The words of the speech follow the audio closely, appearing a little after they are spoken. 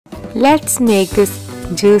Let's make this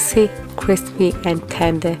juicy, crispy and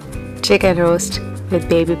tender chicken roast with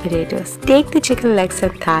baby potatoes. Take the chicken legs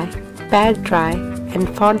and thigh, pat dry, and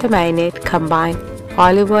for the marinade combine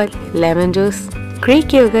olive oil, lemon juice,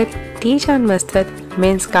 Greek yogurt, Dijon mustard,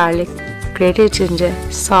 minced garlic, grated ginger,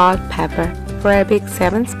 salt, pepper, Arabic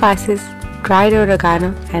 7 spices, dried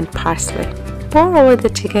oregano and parsley. Pour over the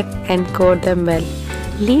chicken and coat them well.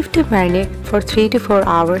 Leave to marinate for 3 to 4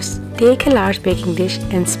 hours. Take a large baking dish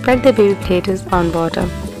and spread the baby potatoes on bottom.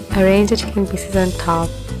 Arrange the chicken pieces on top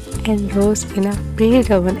and roast in a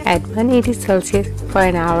preheated oven at 180 Celsius for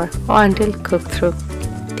an hour or until cooked through.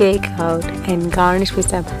 Take out and garnish with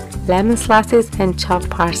some lemon slices and chopped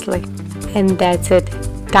parsley. And that's it.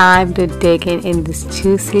 Time to dig in this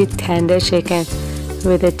juicy, tender chicken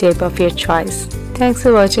with a dip of your choice. Thanks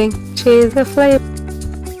for watching. Chase the flavor.